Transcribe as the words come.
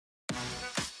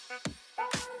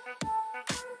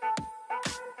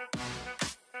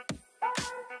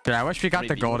Dude, I wish we got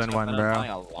the golden one, bro. I'm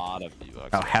buying a lot of V-Bucks.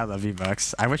 Oh, hella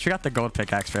V-Bucks. I wish we got the gold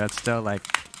pickaxe, bro. It's still like...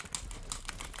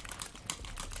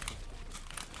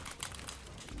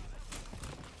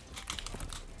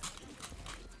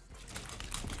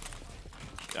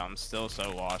 Yeah, I'm still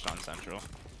so washed on Central.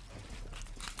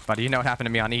 But you know what happened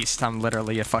to me on East? I'm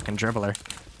literally a fucking dribbler.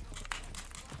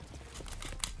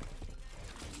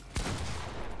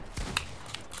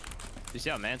 You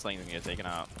see how Mansling's gonna get taken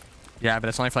out? Yeah, but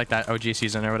it's only for like that OG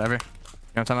season or whatever. You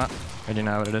know what I'm talking about? Or do you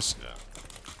know what it is?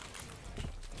 Yeah.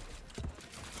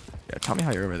 Yeah, tell me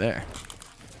how you're over there.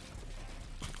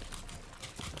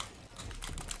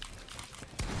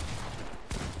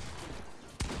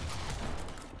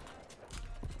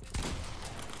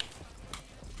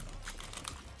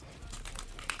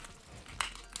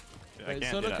 Wait,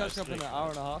 Soda catching up in an hour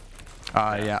and a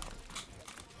half? Yeah.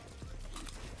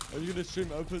 Are you gonna stream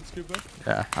open, Scuba?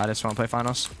 Yeah, I just want to play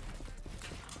finals.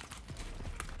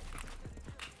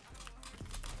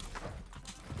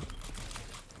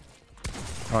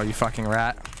 Oh, you fucking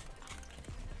rat.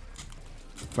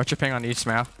 What's your ping on East,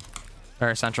 Mero?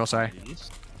 Or Central, sorry.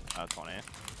 East? 20.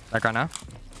 Like right now?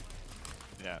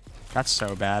 Yeah. That's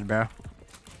so bad, bro.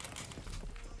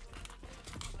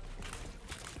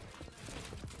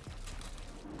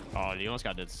 Oh, you almost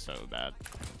got did so bad.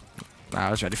 Nah,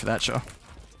 I was ready for that show.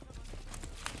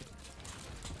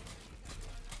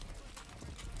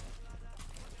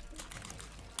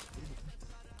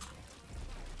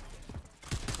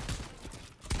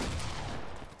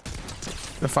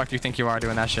 The fuck do you think you are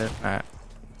doing that shit? Alright.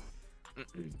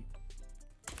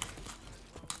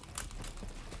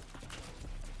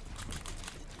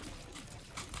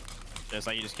 It's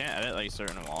like you just can't edit like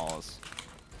certain walls.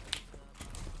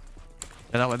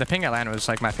 Yeah, the ping at LAN was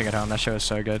like my ping at home. That show was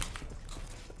so good.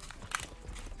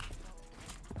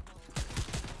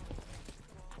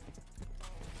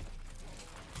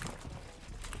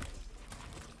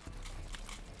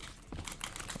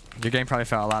 Your game probably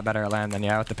felt a lot better at LAN than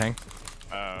yeah with the ping.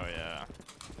 Oh yeah.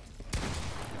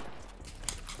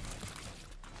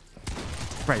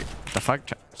 Right. The fuck?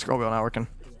 Scroll wheel not working.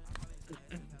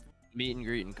 Meet and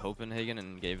greet in Copenhagen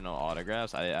and gave no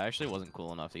autographs. I actually wasn't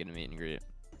cool enough to get a meet and greet.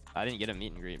 I didn't get a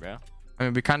meet and greet, bro. I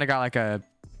mean, we kind of got like a...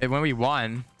 When we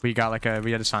won, we got like a...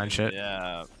 We had to sign shit.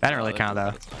 Yeah. That didn't really count,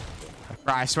 though.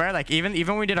 Bro, I swear, like, even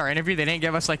when we did our interview, they didn't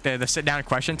give us, like, the sit-down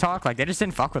question talk. Like, they just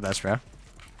didn't fuck with us, bro.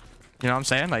 You know what I'm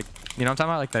saying? Like, you know what I'm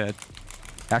talking about? Like,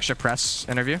 the extra press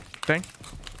interview thing?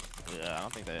 Yeah, I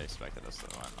don't think they expected us to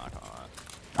win, not gonna lie.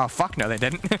 Oh, fuck no, they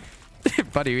didn't.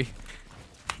 Buddy,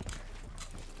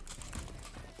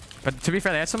 But to be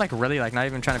fair, they had some, like, really, like, not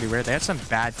even trying to be weird. They had some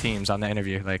bad teams on the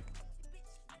interview. Like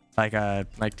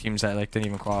teams that, like, didn't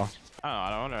even qual. I don't know. I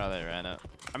don't wonder how they ran it.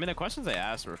 I mean, the questions they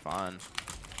asked were fun.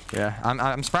 Yeah,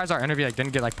 I'm surprised our interview, like,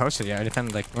 didn't get, like, posted yet. Anything,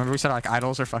 like, remember we said, like,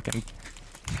 idols are fucking...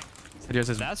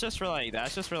 That's just for like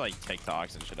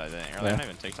TikToks and shit, I think. Or like, not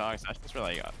even TikToks. That's just for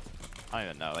like I don't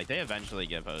even know. Like they eventually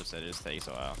get posted. It just takes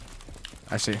a while.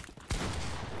 I see.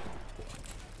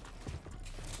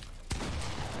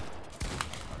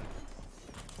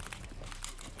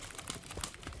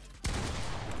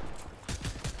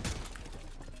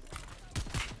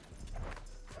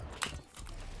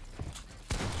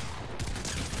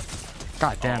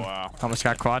 God damn. Oh, wow. Almost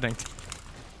got quad dinked.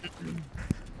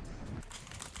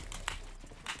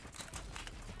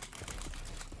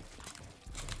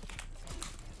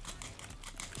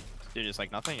 Dude, it's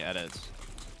like nothing edits.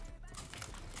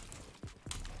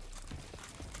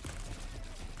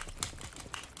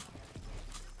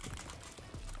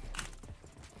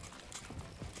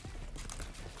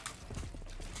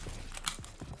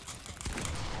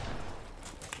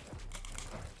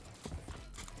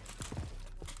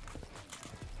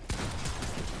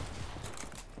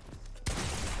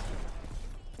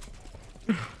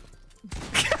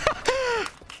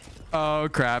 Oh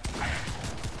crap.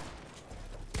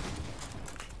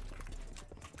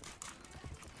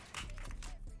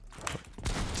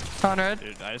 Conrad.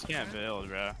 Dude, I just can't build,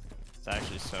 bro. It's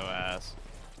actually so ass.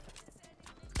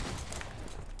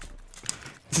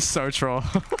 This is so troll.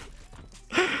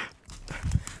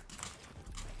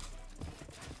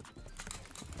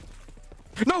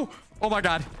 No! Oh my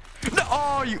god. No!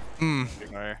 Oh, you.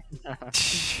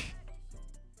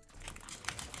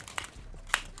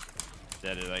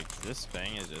 Yeah, dude, like this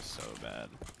thing is just so bad.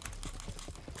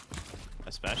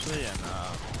 Especially in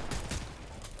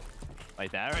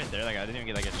like that right there, like I didn't even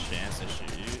get like a chance to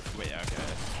shoot. Wait,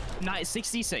 okay.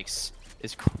 66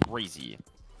 is crazy.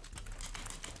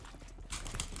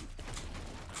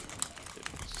 Dude,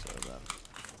 so bad.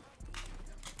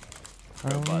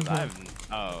 Bro, Buzz,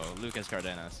 oh, Lucas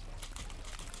Cardenas.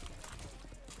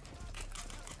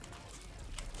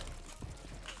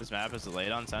 This map is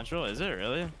delayed on Central? Is it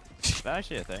really? Is that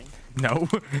actually a thing? No.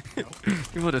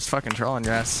 People are just fucking trolling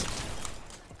your ass.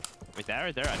 Wait, that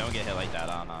right there, I don't get hit like that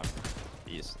on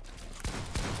East.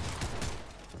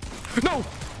 No!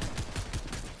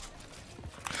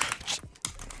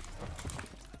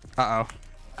 Uh-oh.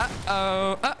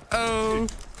 Uh-oh. Uh-oh.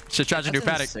 Should try to do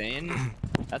paddock. Insane.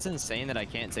 That's insane that I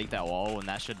can't take that wall when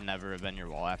that should never have been your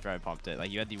wall after I pumped it. Like,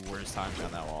 you had the worst time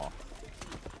on that wall.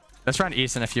 Let's run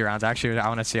East in a few rounds. Actually, I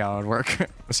want to see how it would work.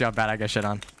 Let's see how bad I get shit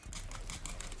on.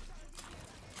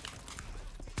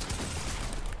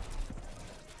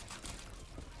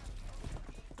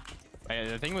 Like,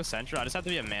 the thing with Central, I just have to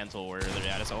be a mantle warrior.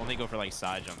 I just only go for like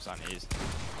side jumps on East.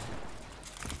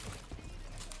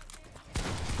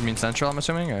 You mean Central, I'm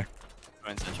assuming? Or? I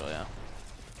mean Central, yeah.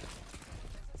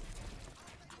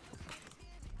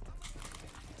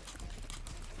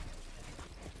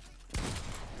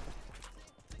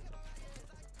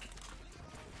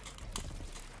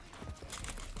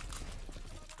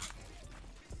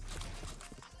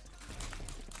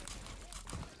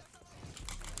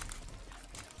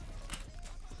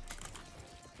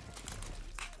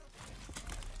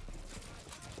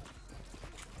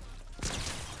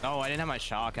 No, I didn't have my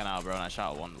shotgun out, bro, and I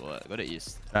shot one bullet. Go to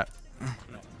East. Well,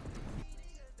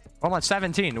 I'm on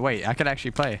 17. Wait, I could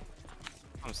actually play.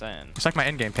 I'm saying. It's like my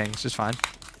in-game ping. It's just fine.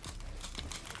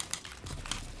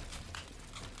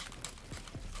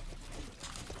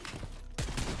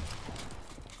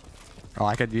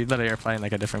 Oh, you literally are playing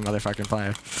like a different motherfucking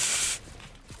player.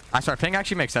 I swear, ping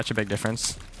actually makes such a big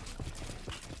difference.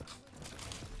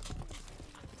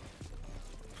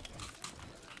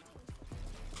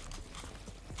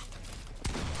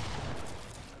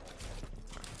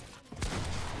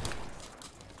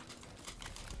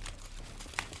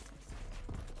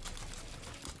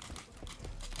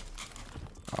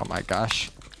 Oh my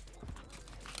gosh.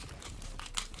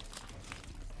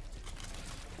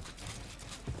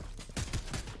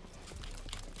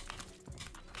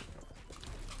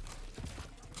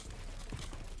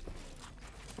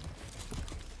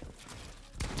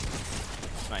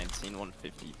 Nineteen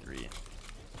 153.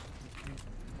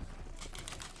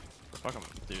 Fucking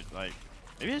dude, like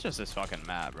maybe it's just this fucking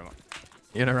map, bro.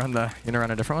 You gonna run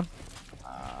a different one?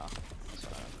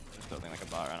 Just building like a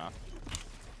bot right now.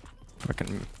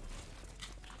 Fucking.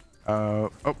 Oh,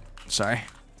 sorry.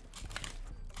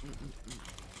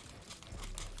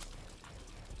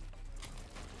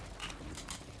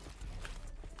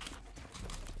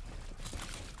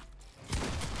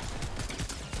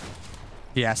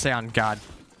 Yeah, say on God.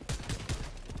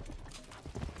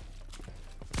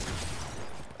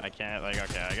 I can't, like,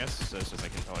 okay, I guess it's just a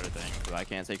controller thing, but I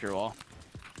can't take your wall.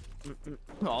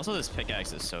 Also, this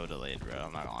pickaxe is so delayed, bro.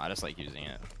 I'm not gonna lie, I just like using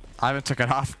it. I haven't took it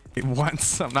off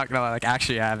once. I'm not gonna lie. Like,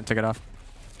 actually, I haven't took it off.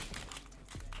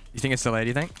 You think it's delayed,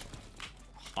 you think?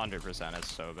 100%,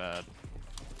 it's so bad.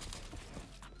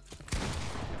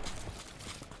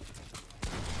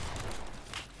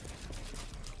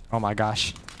 Oh my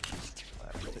gosh.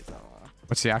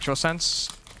 What's the actual sense?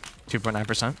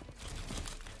 2.9%.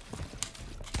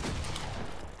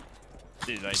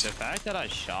 Dude, like, the fact that I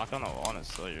shock on the wall and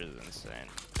still yours is insane.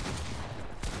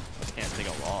 I just can't take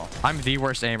a wall. I'm the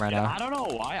worst aim right now. I don't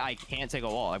know why I can't take a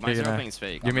wall. Like, my zero ping's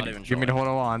fake. Give me to hold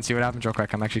a wall and see what happens real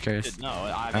quick. I'm actually curious. Dude, no,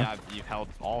 I mean, you've held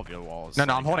all of your walls. No,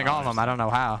 I'm holding all of them. I don't know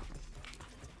how.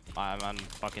 I'm on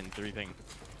fucking 3 ping.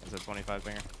 Is it 25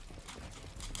 pinger?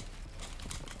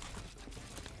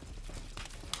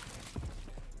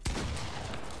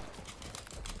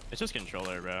 It's just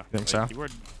controller, bro. Think so?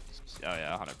 Keyboard, oh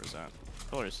yeah, 100%.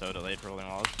 Controller is so delayed for holding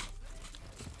walls.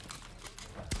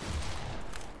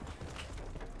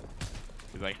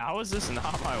 Dude, like, how is this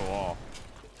not my wall?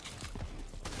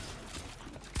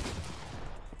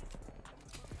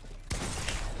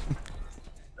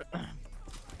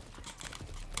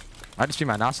 I just be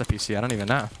my NASA PC. I don't even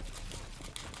know.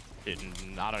 Dude,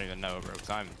 I don't even know, bro, because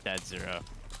I'm dead zero.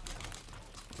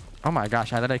 Oh my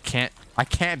gosh, I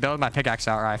can't build my pickaxe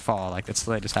out or I fall. Like, that's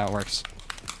literally just how it works.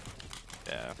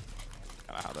 Yeah.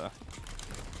 Kinda how the...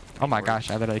 Oh my gosh,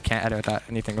 I literally can't edit without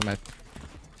anything with my...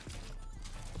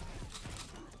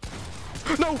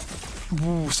 No!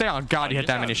 Ooh, say on God, you hit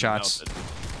that many shots. Melted.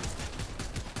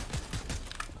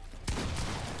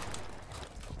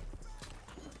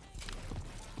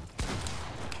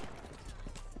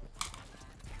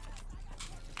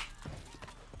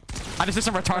 I just did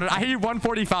some retarded. I hit you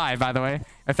 145, by the way.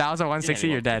 If that was a 160,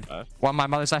 you're dead. Well, my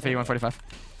mother's side hit you 145.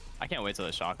 I can't wait till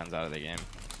the shotgun's out of the game.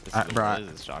 Bro,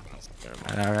 This shotgun's terrible.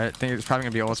 I know, right? I think it's probably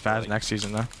gonna be old spaz next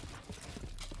season, though.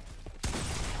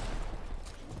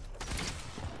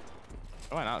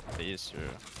 Why not phase through?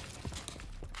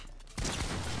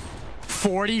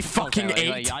 40 fucking like, 8.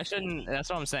 like, I shouldn't. That's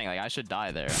what I'm saying. Like I should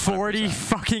die there. 40 100%.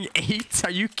 fucking 8.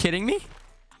 Are you kidding me?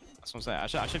 That's what I'm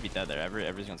saying. I should be dead there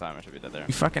every single time. I should be dead there.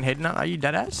 You fucking hating on? Are you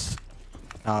dead ass?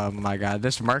 Oh my god,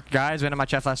 this Merc guy's been in my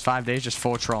chat last 5 days just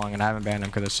full trolling, and I haven't banned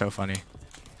him because it's so funny.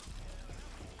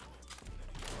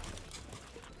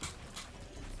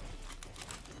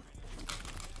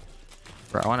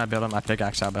 Bro, I want to build on my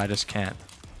pickaxe out, but I just can't.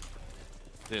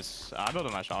 I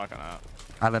built my shotgun out.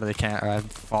 I literally can't, or I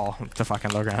fall to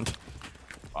fucking low ground.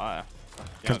 Why?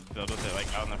 You gotta build with it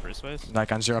like out in the first place.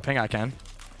 Like on 0 ping, I can.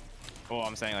 Well,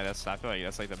 I'm saying like I feel like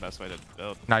that's like the best way to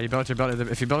build. No, you build your build.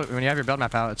 If you build when you have your build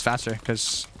map out, it's faster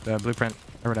because the blueprint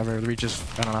or whatever reaches.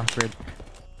 I don't know. It's weird.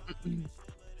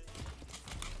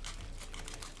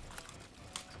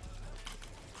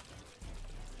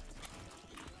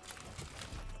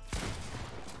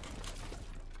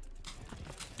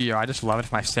 Yo, I just love it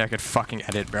if my stair could fucking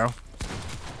edit, bro.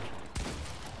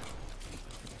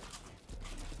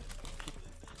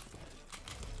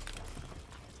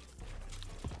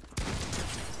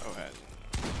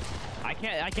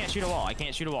 I can't shoot a wall. I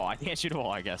can't shoot a wall. I can't shoot a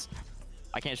wall, I guess.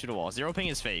 I can't shoot a wall. 0 ping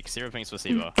is fake. 0 ping is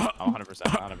placebo. 100%.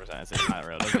 100%. It's not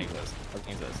real. It doesn't exist. It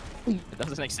doesn't exist. It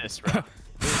doesn't exist, bro.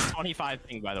 It's 25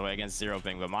 ping, by the way, against 0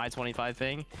 ping. But my 25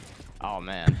 ping, oh,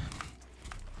 man.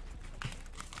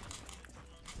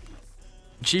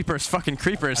 Jeepers fucking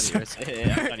creepers. I'm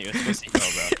telling you, it's placebo,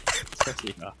 bro. It's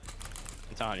placebo.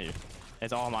 I'm telling you.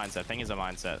 It's all mindset. Ping is a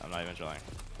mindset. I'm not even trying.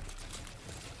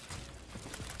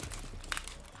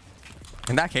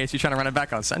 In that case, you trying to run it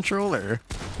back on Central, or?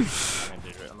 I mean,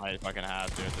 dude, I might fucking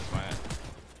have to at this point.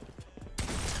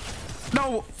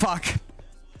 No, fuck.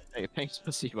 Hey, thanks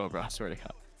placebo, bro. I swear to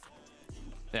God.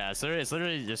 Yeah, it's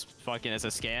literally just fucking. It's a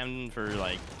scam for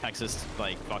like Texas,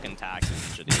 like fucking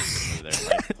taxes and shit.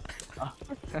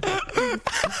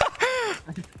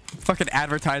 Fucking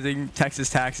advertising Texas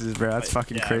taxes, bro. That's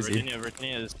fucking yeah, crazy.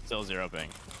 Virginia is still 0 ping.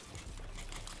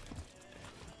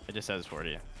 It just says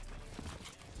 40.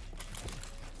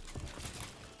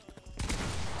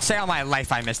 Say all my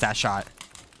life I missed that shot.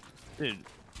 Dude,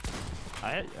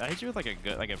 I hit you with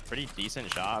like a pretty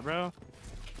decent shot, bro.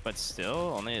 But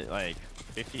still, only like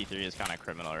 53 is kind of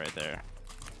criminal right there.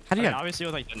 How do you? Obviously,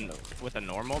 with a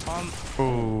normal pump.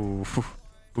 Ooh.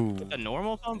 Ooh. With a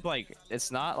normal pump, like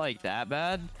it's not like that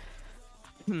bad.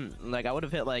 Like I would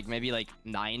have hit like maybe like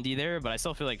 90 there, but I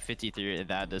still feel like 53 at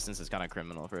that distance is kind of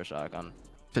criminal for a shotgun.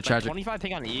 Like 25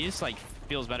 ping on the east like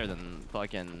feels better than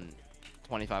fucking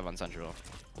 25 on central.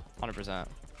 100%.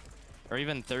 Or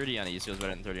even 30 on east feels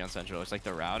better than 30 on central. It's like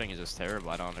the routing is just terrible.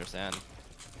 I don't understand.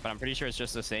 But I'm pretty sure it's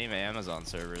just the same Amazon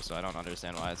server, so I don't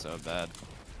understand why it's so bad.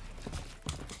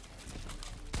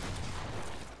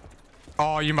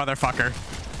 Oh, you motherfucker.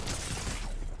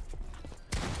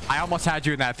 I almost had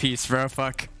you in that piece, bro.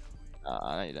 Fuck.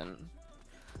 No, you didn't.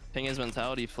 Ping is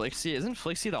mentality. Flixie. Isn't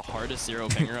Flixie the hardest 0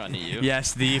 pinger on EU?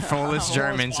 Yes, the fullest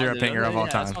German 0 pinger of all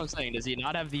time. That's what I'm saying. Does he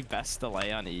not have the best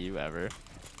delay on EU ever?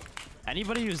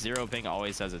 Anybody who's 0 ping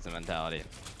always says it's a mentality.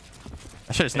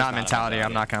 That shit is not mentality,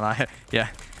 I'm not gonna lie. Yeah,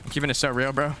 I'm keeping it so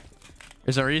real, bro.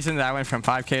 There's a reason that I went from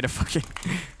 5K to fucking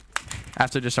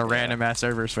after just a random ass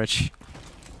server switch.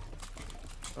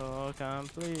 Oh,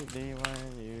 completely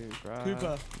when you cry.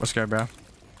 Cooper, What's good, bro?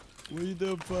 what do you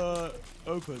do for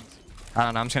opens? I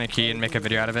don't know. I'm just gonna key and make a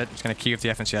video out of it. Just gonna key with the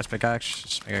FNCS pickaxe.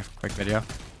 Just make a quick video.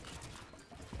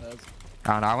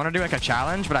 I don't know. I want to do like a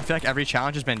challenge, but I feel like every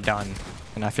challenge has been done,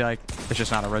 and I feel like it's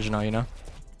just not original, you know?